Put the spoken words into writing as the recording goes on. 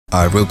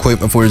Alright, real quick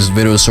before this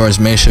video starts,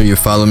 make sure you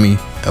follow me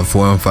at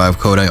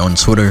 415 Kodak on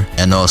Twitter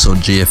and also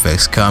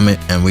GFX COMET,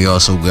 and we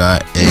also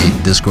got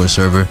a Discord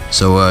server.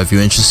 So if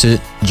you're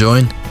interested,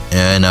 join,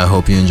 and I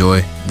hope you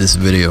enjoy this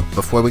video.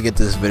 Before we get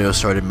this video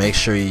started, make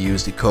sure you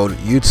use the code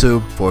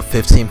YouTube for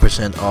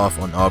 15% off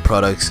on all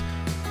products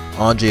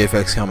on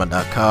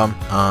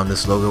gfxcomet.com.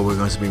 This logo we're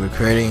going to be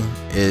recreating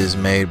is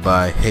made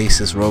by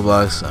Headless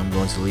ROBLOX. I'm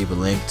going to leave a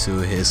link to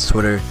his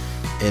Twitter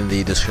in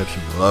the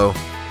description below.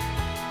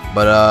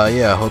 But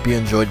yeah, I hope you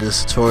enjoyed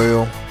this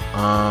tutorial.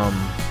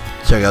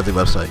 Check out the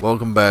website.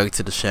 Welcome back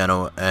to the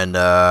channel, and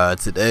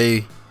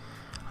today,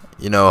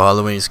 you know,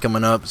 Halloween is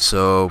coming up,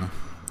 so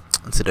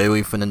today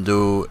we finna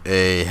do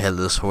a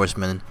Headless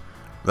Horseman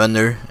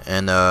render.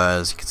 And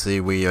as you can see,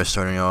 we are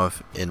starting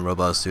off in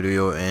Roblox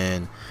Studio,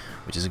 and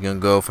we're just gonna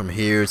go from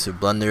here to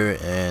Blender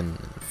and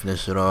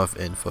finish it off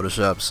in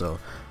Photoshop. So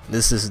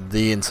this is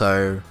the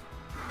entire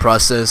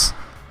process.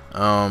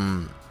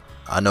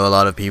 I know a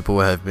lot of people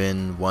have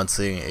been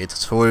wanting a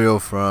tutorial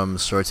from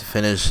start to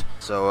finish,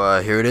 so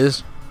here it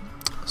is.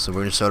 So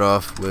we're gonna start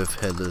off with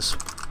Headless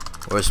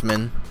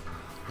Horseman.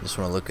 Just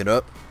want to look it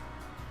up,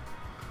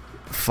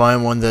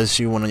 find one that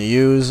you want to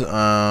use.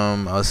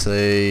 I'll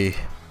say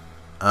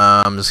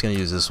I'm just gonna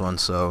use this one.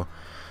 So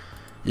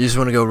you just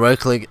want to go right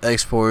click,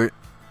 export,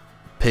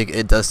 pick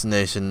a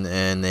destination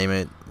and name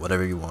it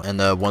whatever you want.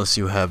 And once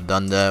you have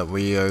done that,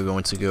 we are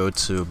going to go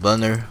to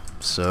Blender.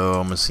 So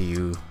I'm gonna see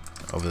you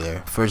over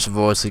there. First of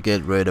all, to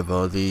get rid of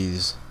all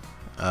these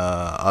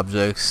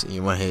objects,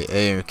 you want to hit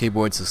A on your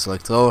keyboard to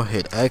select all,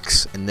 hit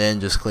X, and then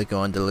just click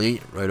on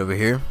delete right over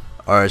here.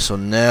 Alright, so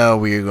now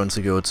we are going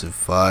to go to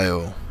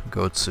file,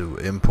 go to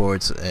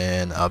imports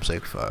and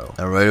object file,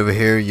 and right over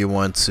here you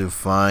want to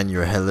find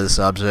your headless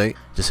object.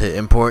 Just hit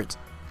import.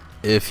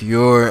 If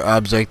your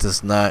object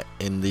is not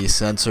in the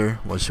center,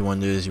 what you want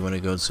to do is you want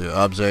to go to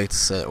object,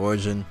 set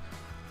origin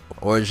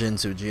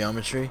to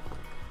geometry,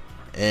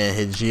 and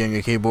hit G on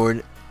your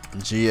keyboard,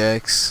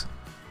 GX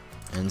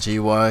and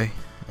GY,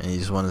 and you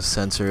just want to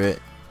center it,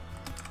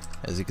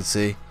 as you can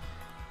see.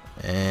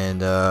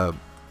 And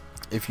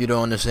if you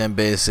don't understand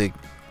basic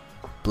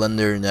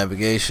Blender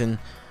navigation,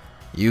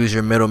 use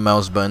your middle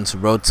mouse button to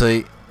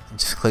rotate.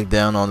 Just click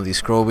down on the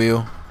scroll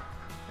wheel,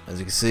 as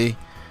you can see.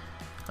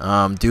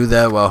 Do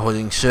that while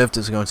holding shift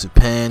is going to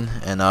pan,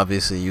 and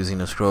obviously using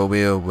the scroll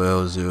wheel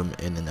will zoom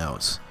in and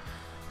out.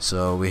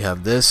 So we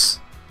have this.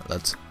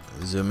 Let's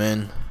zoom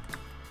in.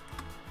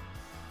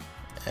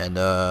 And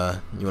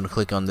you want to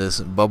click on this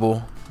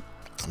bubble.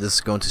 This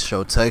is going to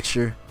show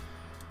texture.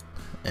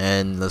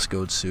 And let's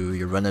go to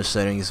your render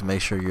settings.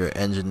 Make sure your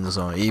engine is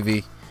on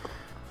Eevee.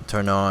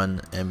 Turn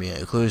on ambient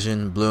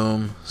occlusion,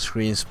 bloom,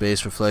 screen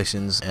space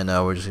reflections, and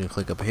we're just going to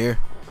click up here.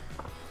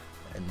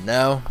 And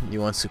now you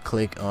want to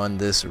click on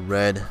this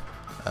red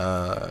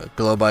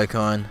globe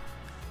icon.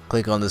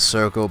 Click on the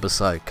circle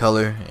beside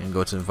color and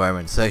go to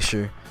environment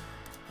texture.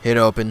 Hit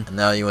open. And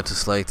now you want to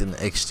select an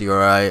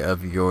HDRI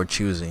of your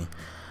choosing.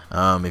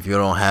 If you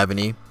don't have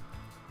any,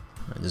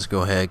 just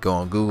go ahead, go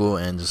on Google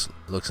and just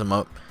look some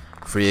up.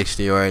 Free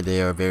HDR,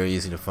 they are very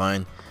easy to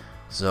find.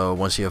 So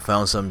once you have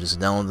found some,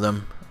 just download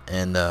them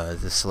and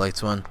just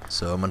select one.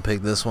 So I'm gonna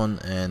pick this one,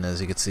 and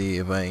as you can see,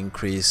 if I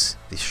increase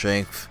the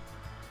strength,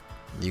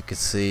 you can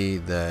see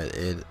that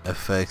it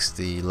affects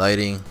the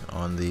lighting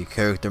on the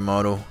character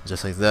model,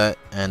 just like that.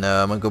 And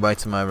I'm gonna go back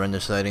to my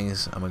render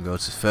settings. I'm gonna go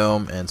to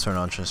film and turn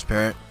on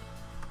transparent,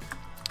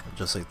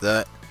 just like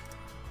that.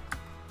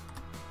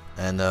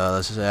 And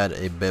let's just add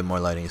a bit more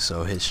lighting.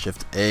 So hit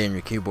shift A on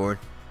your keyboard,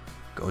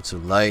 go to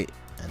light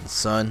and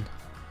sun,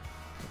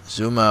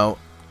 zoom out,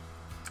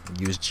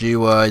 use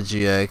GY,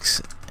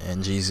 GX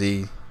and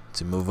GZ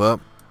to move up.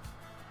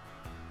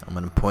 I'm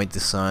going to point the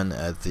sun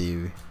at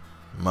the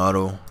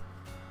model,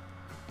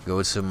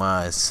 go to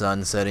my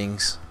sun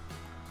settings,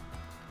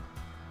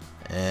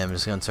 and I'm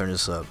just going to turn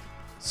this up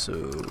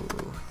to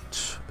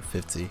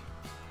 50,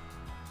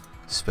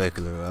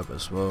 specular up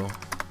as well,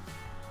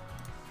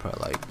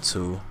 probably like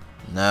 2.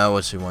 Now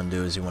what you want to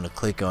do is you want to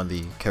click on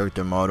the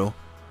character model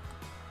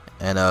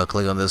and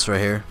click on this right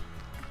here.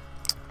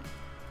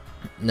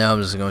 Now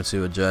I'm just going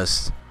to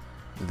adjust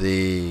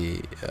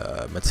the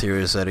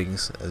material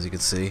settings, as you can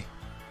see,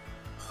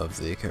 of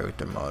the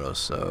character model.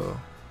 So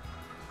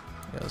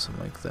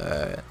something like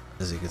that,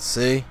 as you can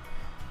see,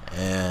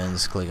 and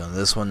just click on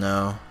this one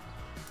now.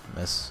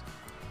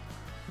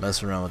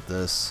 Mess around with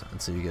this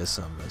until you get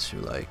something that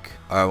you like.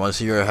 Alright,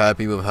 once you're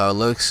happy with how it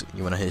looks,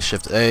 you want to hit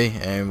shift A,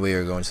 and we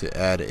are going to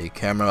add a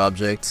camera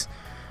object.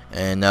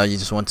 And now you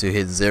just want to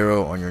hit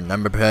 0 on your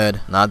number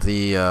pad, not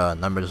the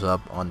numbers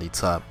up on the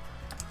top,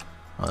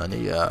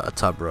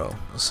 top row.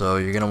 So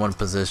you're gonna want to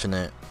position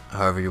it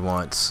however you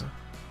want.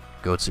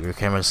 Go to your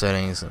camera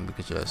settings, and we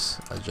could just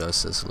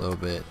adjust this a little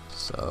bit.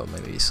 So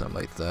maybe something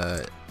like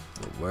that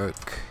will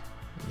work.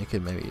 You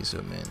could maybe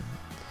zoom in.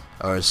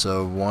 Alright,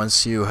 so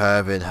once you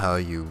have it how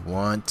you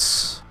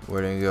want,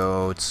 we're gonna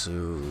go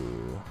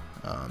to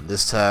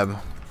this tab,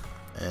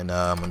 and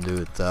I'm gonna do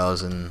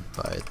 1000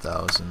 by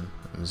 1000.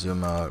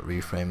 Zoom out,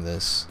 reframe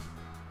this,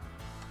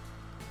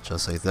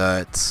 just like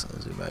that.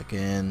 Zoom back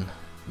in.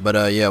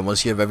 But yeah,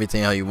 once you have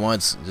everything how you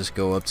want, just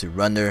go up to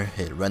render,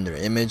 hit render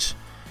image,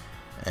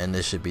 and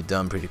this should be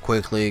done pretty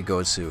quickly.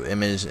 Go to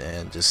image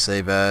and just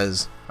save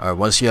as. Alright,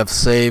 once you have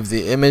saved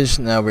the image,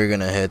 now we're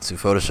gonna head to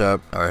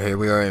Photoshop. Alright, here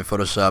we are in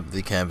Photoshop.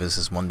 The canvas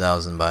is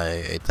 1000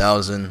 by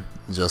 8000,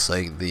 just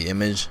like the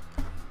image.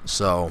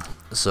 So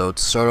to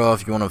start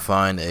off, you want to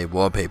find a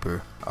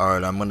wallpaper.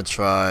 Alright, I'm gonna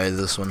try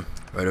this one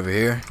right over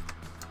here.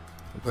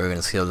 We're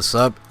gonna scale this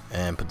up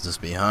and put this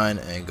behind,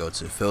 and go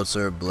to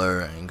filter,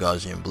 blur, and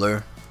Gaussian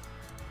blur,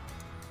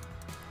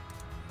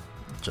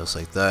 just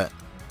like that.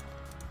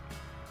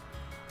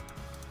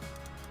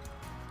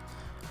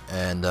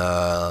 And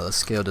let's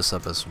scale this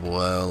up as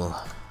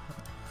well.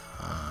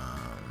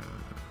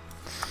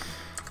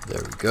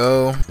 There we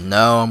go.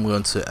 Now I'm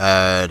going to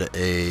add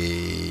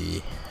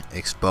a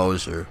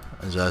exposure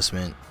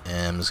adjustment,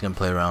 and I'm just gonna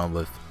play around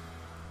with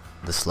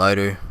the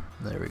slider.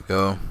 There we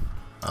go.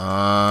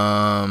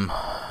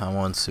 I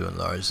want to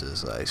enlarge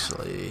this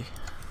actually.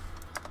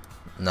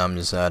 Now I'm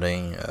just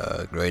adding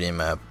a gradient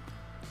map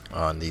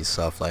on the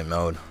soft light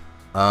mode.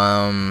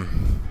 I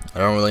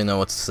don't really know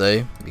what to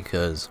say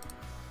because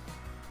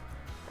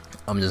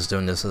I'm just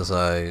doing this as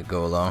I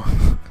go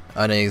along.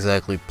 I didn't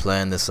exactly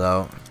plan this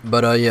out,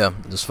 but yeah,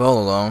 just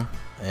follow along,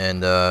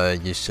 and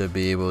you should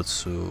be able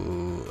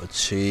to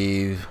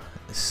achieve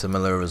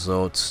similar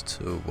results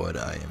to what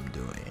I am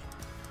doing.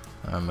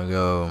 I'm gonna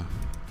go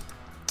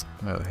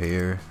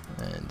here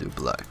and do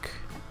black.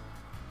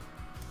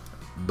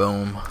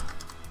 Boom,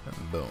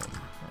 and boom,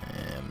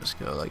 and I'm just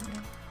gonna go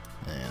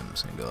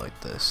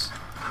like this.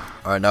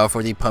 Alright, now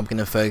for the pumpkin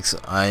effects,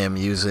 I am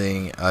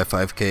using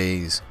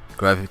i5K's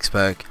graphics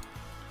pack,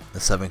 the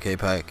 7K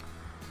pack.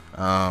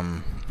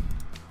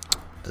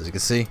 As you can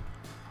see,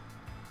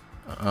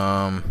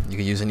 you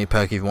can use any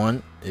pack you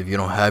want. If you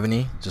don't have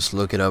any, just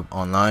look it up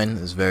online.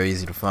 It's very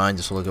easy to find.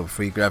 Just look up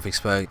free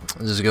graphics pack.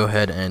 Just go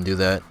ahead and do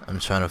that. I'm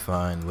trying to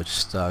find which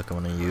stock I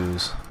want to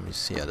use. Let me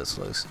see how this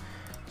looks.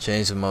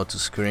 Change the mode to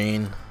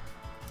screen,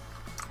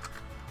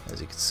 as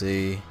you can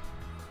see,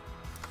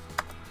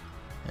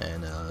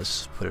 and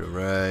let's put it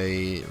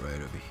right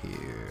over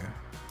here.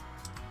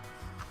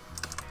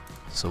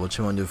 So what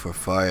you want to do for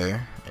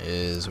fire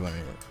is we're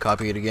going to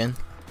copy it again,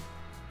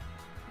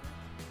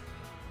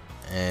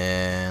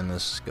 and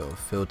let's go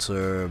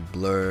filter,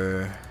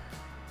 blur,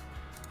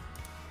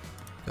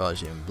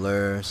 Gaussian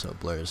blur, so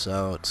blur this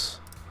out,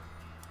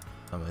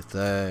 something like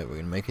that. We're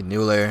going to make a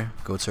new layer,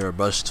 go to our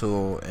brush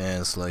tool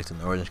and select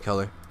an orange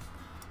color,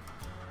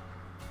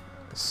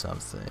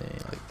 something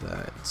like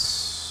that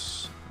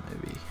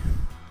maybe,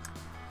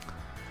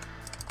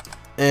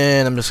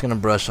 and I'm just going to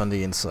brush on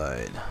the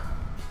inside.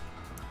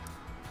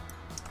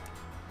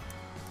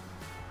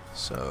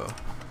 So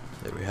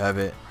there we have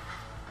it.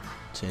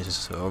 Change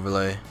this to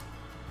overlay.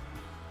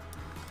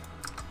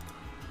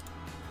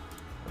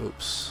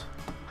 Oops.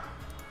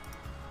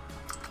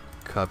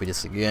 Copy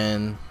this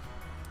again.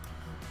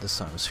 This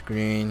time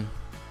screen.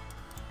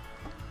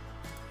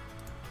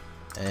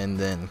 And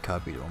then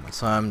copy it one more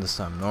time. This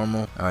time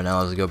normal. Alright,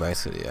 now let's go back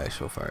to the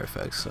actual fire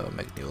effects. So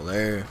make a new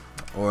layer.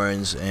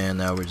 Orange. And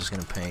now we're just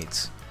going to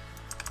paint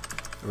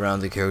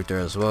around the character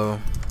as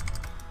well.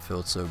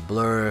 Filter,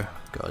 blur,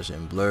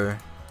 Gaussian blur.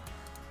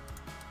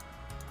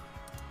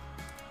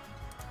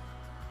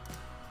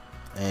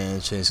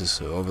 And change this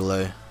to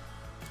overlay.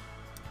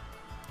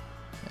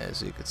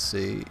 As you can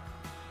see,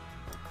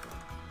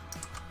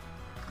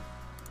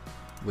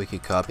 we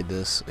could copy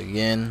this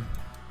again.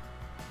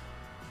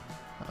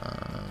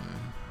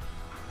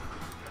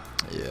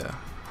 Yeah,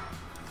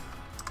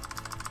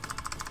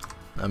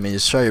 I mean,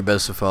 just try your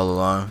best to follow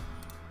along.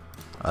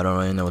 I don't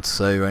really know what to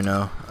say right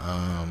now.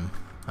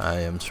 I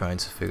am trying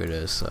to figure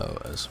this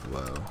out as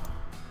well.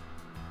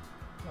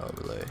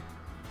 Overlay.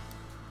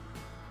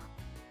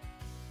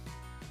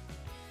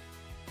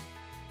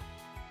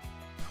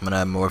 I'm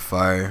gonna add more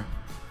fire,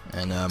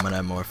 and I'm gonna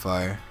add more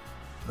fire.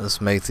 Let's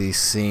make the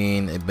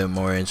scene a bit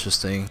more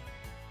interesting.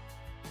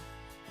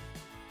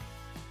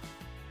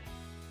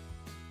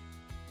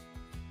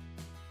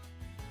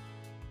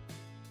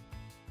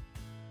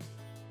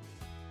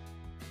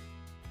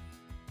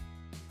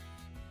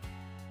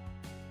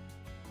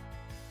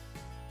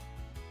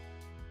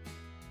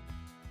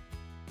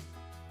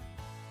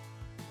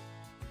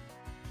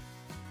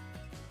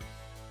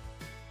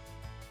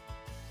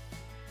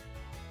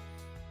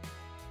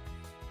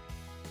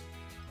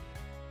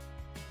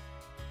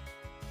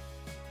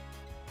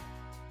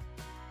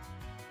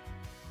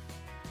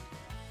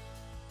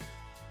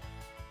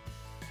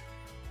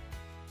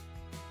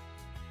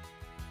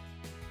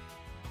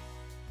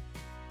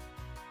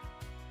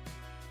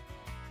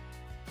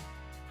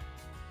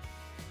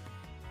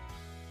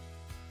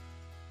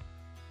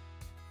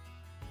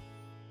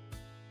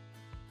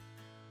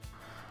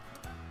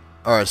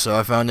 Alright, so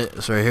I found it.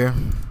 It's right here.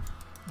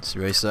 Let's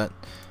erase that.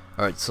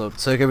 Alright, so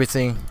take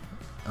everything,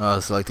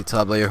 select the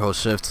top layer, hold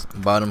shift,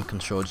 bottom,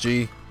 control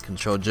G,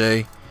 control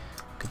J,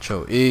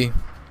 control E.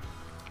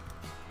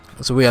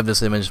 So we have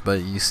this image,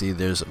 but you see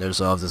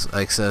there's all this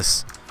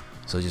excess.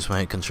 So just want to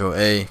hit Control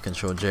A,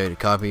 Control J to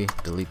copy,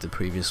 delete the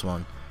previous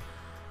one,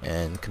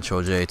 and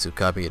Control J to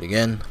copy it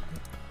again.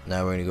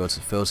 Now we're going to go to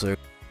filter,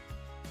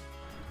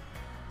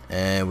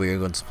 and we are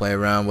going to play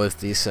around with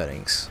these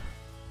settings.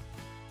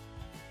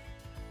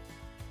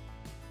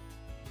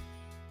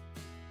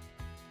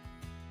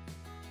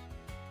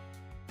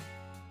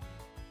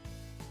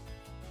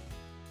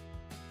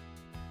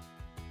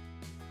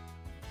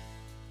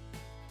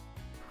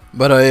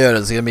 But yeah,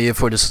 that's gonna be it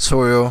for this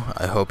tutorial.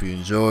 I hope you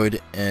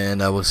enjoyed,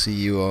 and I will see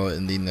you all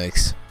in the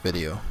next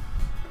video.